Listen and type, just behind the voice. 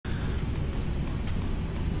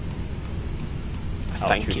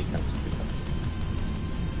Thank you. descent.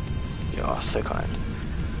 You are so kind.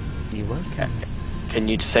 You were? Okay. Can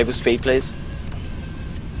you disable speed, please?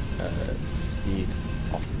 Speed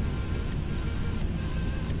off.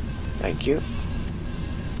 Thank you.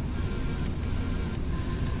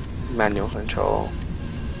 Manual control.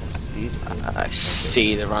 Speed. I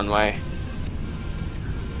see the runway.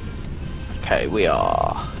 Okay, we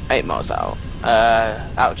are 8 miles out.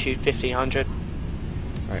 Altitude 1500.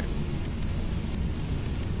 Right.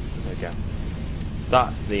 There we go.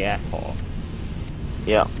 That's the airport.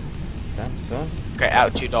 Yeah. Damn son. Okay,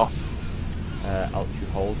 altitude off. Altitude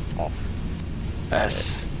hold off.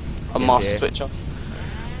 Yes. A CMDA. master switch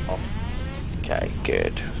off. Off. Okay,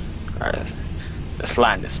 good. Alright, let's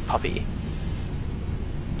land this puppy.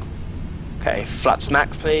 Okay, flaps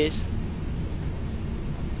max, please.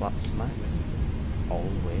 Flaps max. All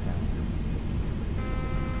the way down.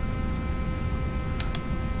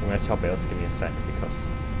 I'm gonna tell Bale to give me a sec because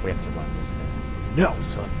we have to land this thing. No,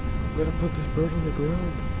 son. I'm gonna put this bird on the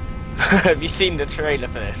ground. Have you seen the trailer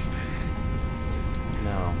for this?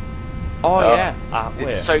 No. Oh yeah. Wait.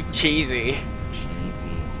 It's so cheesy.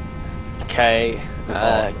 Cheesy. Okay,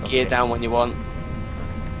 Okay. gear down when you want.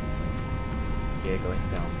 Gear going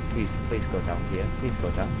down. Please go down, gear. Please go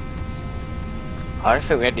down. I don't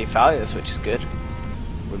think we had any failures, which is good.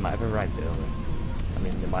 We might have arrived early. I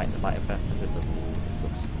mean, they might have happened, but this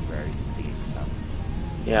looks very steep, so.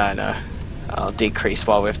 Yeah, I know. I'll decrease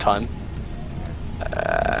while we have time.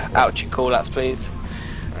 Altitude call-outs, please.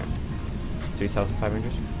 Right.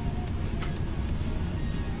 3,500.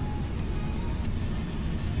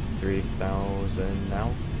 3,000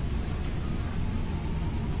 now.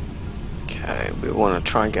 Okay, we want to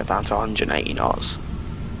try and get down to 180 knots.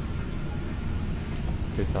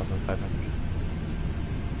 2,500.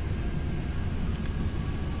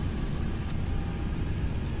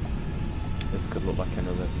 This could look like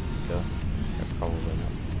another go. Probably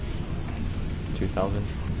not. 2,000.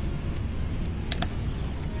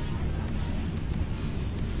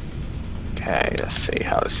 Okay, let's see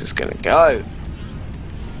how this is going to go.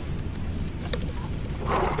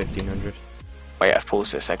 1,500. Wait, I've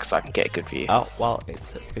paused this because I can get a good view. Oh, well,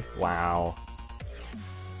 it's at 50. Wow.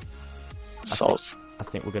 Soz. I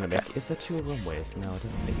think we're gonna make it. Is there 2 runways? No, I don't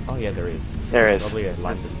think. Oh, yeah, there is. There is. Probably a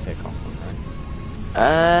land and take off one,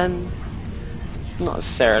 right? Not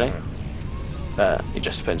necessarily. Right. But it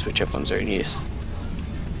just depends which ones are in use.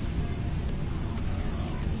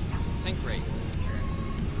 Sink rate.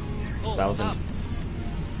 Pull 1,000. up.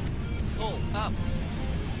 Pull up.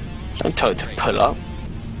 I'm told to pull up.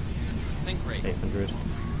 Sink rate. 800.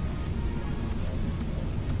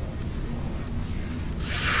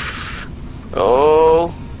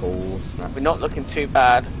 Oh, Oh, snaps. we're not looking too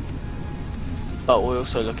bad, but we're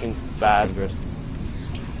also looking bad. 600.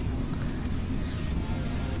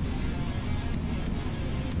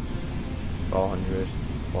 400.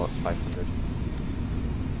 Well, it's 500.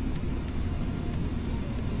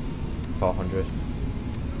 400.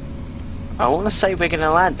 I want to say we're going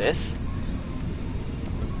to land this. I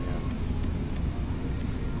think, yeah.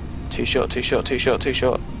 Too short, too short, too short, too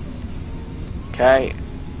short. Okay.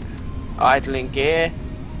 Idling gear.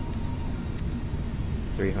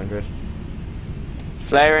 300.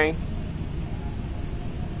 Flaring.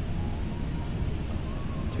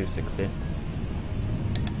 260.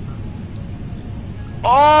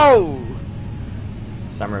 Oh!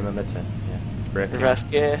 Sam, remember to, braking. Reverse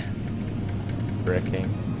gear. Braking.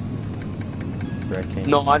 Braking.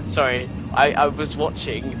 No, I'm sorry. I was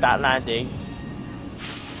watching that landing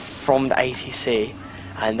from the ATC,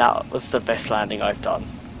 and that was the best landing I've done.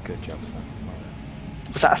 Good job, Sam.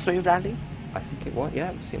 Was that a smooth landing? I think it was,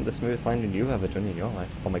 yeah. It seemed the smoothest landing you've ever done in your life.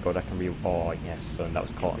 Oh my god, I can oh yes, son, that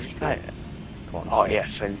was Cotton Street. Cotton Oh Street.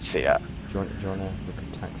 yes, I didn't see that. Do you want to look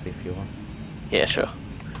at taxi if you want? Yeah, sure.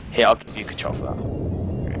 Here, I'll give you control for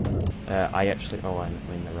that. I actually, I'm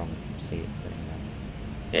in the wrong seat. But,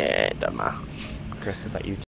 Yeah, it doesn't matter. Chris, I bet you